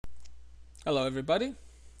Hello, everybody.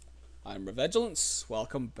 I'm Revegilance.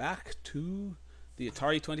 Welcome back to the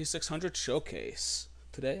Atari 2600 Showcase.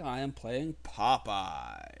 Today I am playing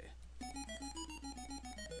Popeye.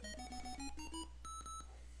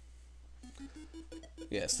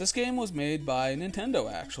 Yes, this game was made by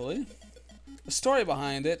Nintendo, actually. The story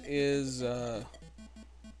behind it is at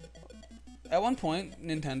one point,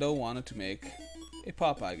 Nintendo wanted to make a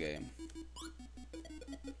Popeye game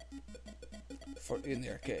in the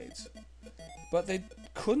arcades, but they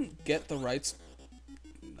couldn't get the rights.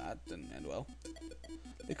 That didn't end well.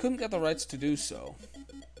 They couldn't get the rights to do so.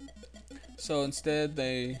 So instead,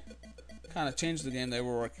 they kind of changed the game they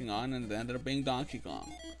were working on, and it ended up being Donkey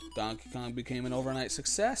Kong. Donkey Kong became an overnight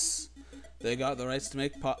success. They got the rights to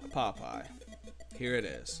make Popeye. Here it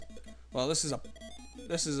is. Well, this is a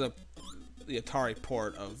the Atari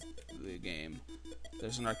port of the game.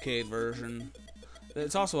 There's an arcade version.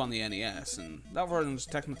 It's also on the NES, and that version is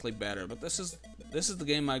technically better. But this is the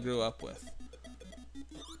game I grew up with.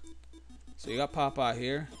 So you got Popeye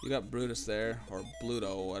here. You got Brutus there, or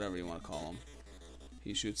Bluto, whatever you want to call him.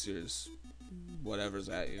 He shoots his whatever's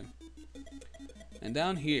at you. And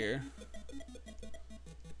down here,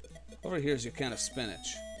 over here is your can of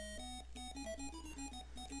spinach.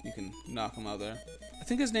 You can knock him out there. I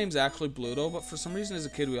think his name's actually Bluto, but for some reason as a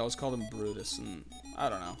kid we always called him Brutus, and I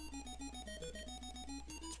don't know.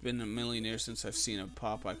 It's been a million years since I've seen a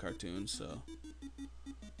Popeye cartoon, so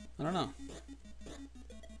I don't know.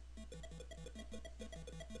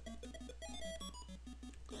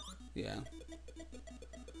 Yeah.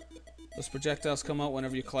 Those projectiles come out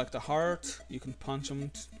whenever you collect a heart. You can punch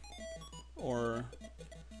them or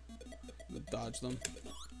dodge them.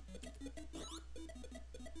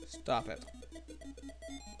 Stop it.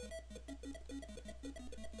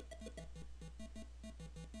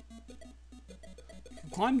 You can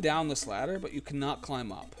climb down this ladder, but you cannot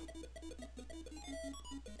climb up.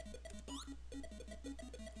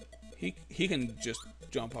 He can just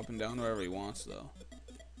jump up and down wherever he wants, though.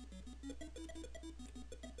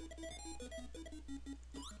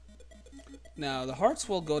 Now, the hearts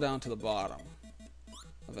will go down to the bottom,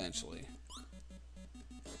 eventually.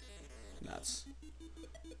 That's...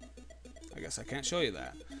 I guess I can't show you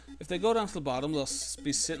that. If they go down to the bottom, they'll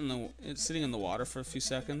be sitting in the water for a few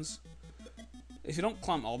seconds. If you don't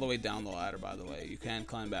climb all the way down the ladder, by the way, you can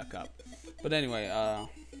climb back up. But anyway,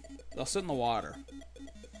 they'll sit in the water.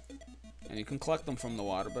 And you can collect them from the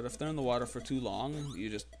water, but if they're in the water for too long, you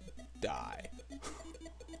just die.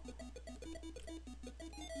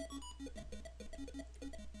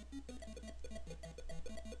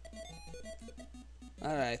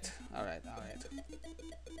 Alright.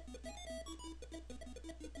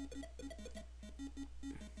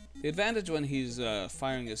 The advantage when he's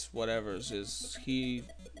firing his whatevers is he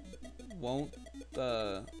won't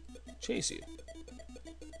chase you.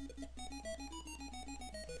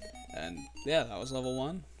 And yeah, that was level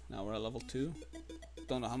 1. Now we're at level 2.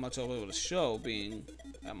 Don't know how much I'll be able to show, being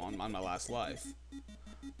I'm on my last life.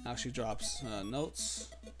 Now she drops notes.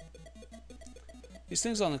 These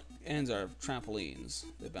things on the ends are trampolines.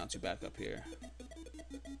 They bounce you back up here.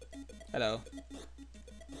 Hello.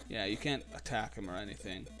 Yeah, you can't attack him or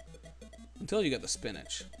anything until you get the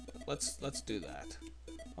spinach. Let's do that,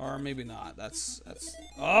 or maybe not. That's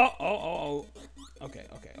oh. Okay.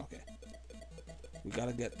 We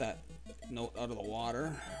gotta get that note out of the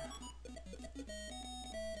water.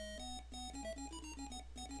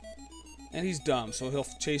 And he's dumb, so he'll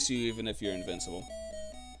chase you even if you're invincible.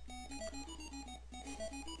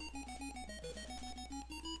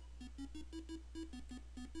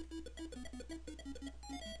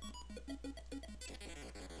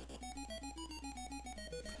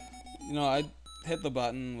 You know, I hit the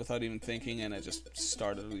button without even thinking, and it just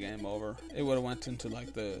started the game over. It would have went into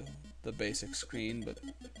like the basic screen, but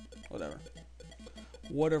whatever.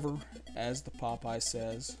 Whatever, as the Popeye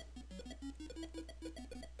says.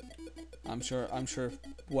 I'm sure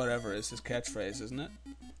whatever is his catchphrase, isn't it?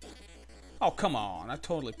 Oh, come on. I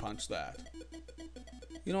totally punched that.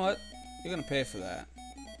 You know what? You're gonna pay for that.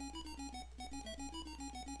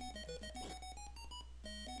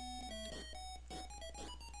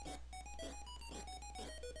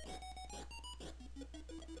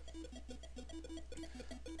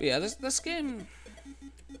 But yeah, this game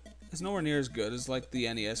is nowhere near as good as like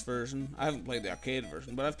the NES version. I haven't played the arcade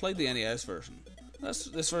version, but I've played the NES version.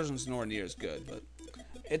 This version's nowhere near as good, but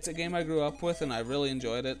it's a game I grew up with and I really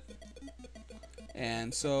enjoyed it.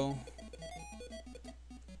 And so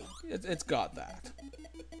it's got that.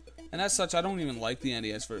 And as such, I don't even like the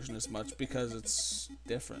NES version as much because it's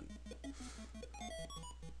different.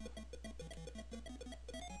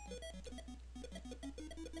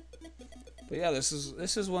 But yeah, this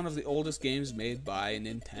is one of the oldest games made by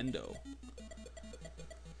Nintendo.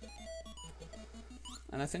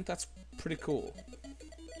 And I think that's pretty cool.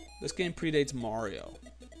 This game predates Mario.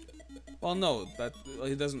 Well, no,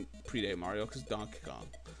 it doesn't predate Mario because Donkey Kong.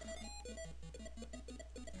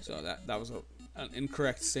 So that was an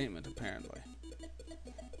incorrect statement, apparently.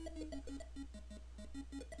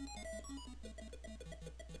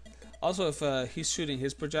 Also, if he's shooting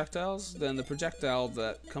his projectiles, then the projectile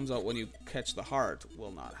that comes out when you catch the heart will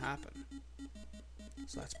not happen.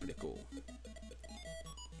 So that's pretty cool.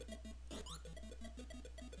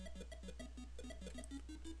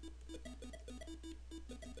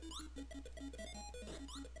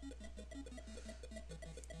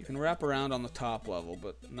 You can wrap around on the top level,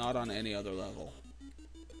 but not on any other level.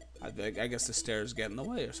 I guess the stairs get in the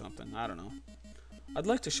way or something. I don't know. I'd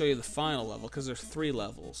like to show you the final level, because there's 3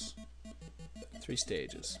 levels. 3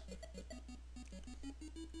 stages.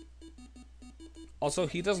 Also,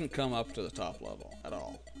 he doesn't come up to the top level at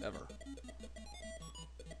all, ever.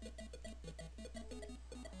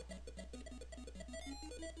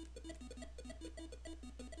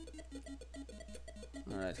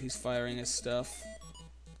 Alright, he's firing his stuff.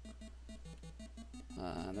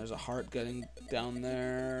 And there's a heart getting down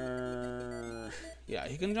there. Yeah,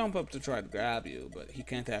 he can jump up to try to grab you, but he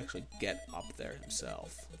can't actually get up there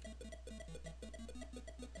himself.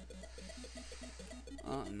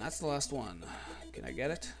 And that's the last one. Can I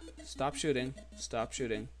get it? Stop shooting. Stop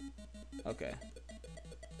shooting. Okay.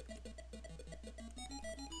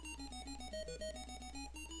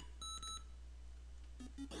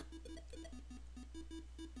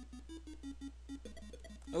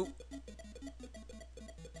 Oh.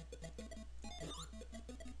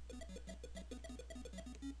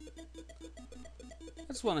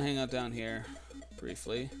 I just want to hang out down here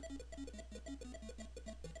briefly.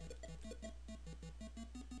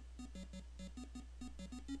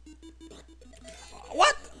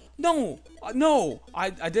 What? No! No!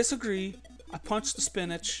 I disagree. I punched the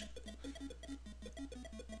spinach.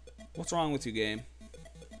 What's wrong with you, game?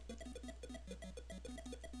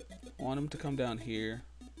 I want him to come down here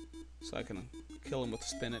so I can kill him with the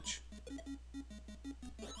spinach.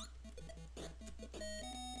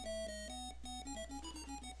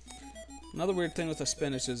 Another weird thing with the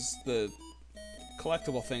spinach is the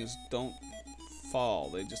collectible things don't fall.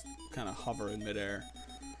 They just kind of hover in midair.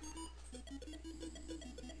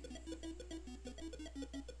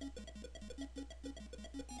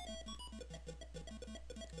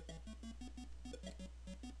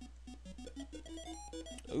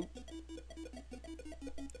 Oh.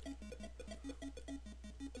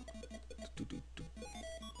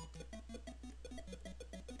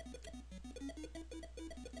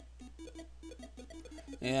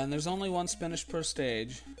 And there's only 1 spinach per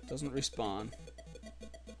stage. Doesn't respawn.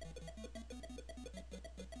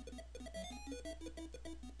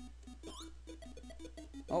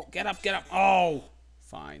 Oh, get up, get up. Oh!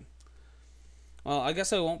 Fine. Well, I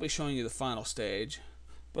guess I won't be showing you the final stage,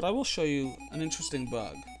 but I will show you an interesting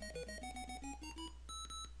bug.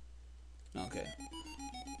 Okay.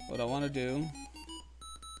 What I want to do...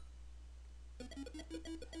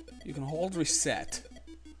 You can hold reset.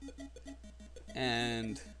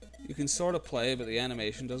 And you can sort of play, but the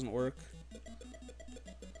animation doesn't work.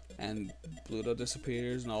 And Bluto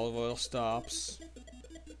disappears and olive oil stops.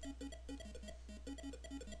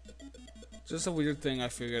 Just a weird thing I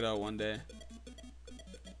figured out one day.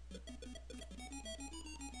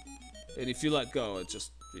 And if you let go, it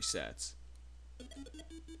just resets.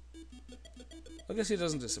 I guess he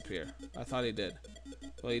doesn't disappear. I thought he did.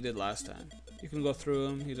 Well, he did last time. You can go through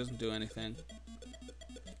him, he doesn't do anything.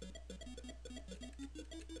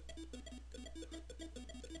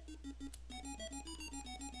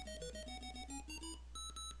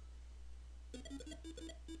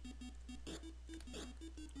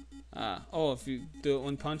 Oh, if you do it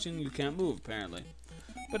when punching, you can't move, apparently.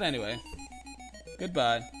 But anyway,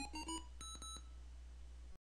 goodbye.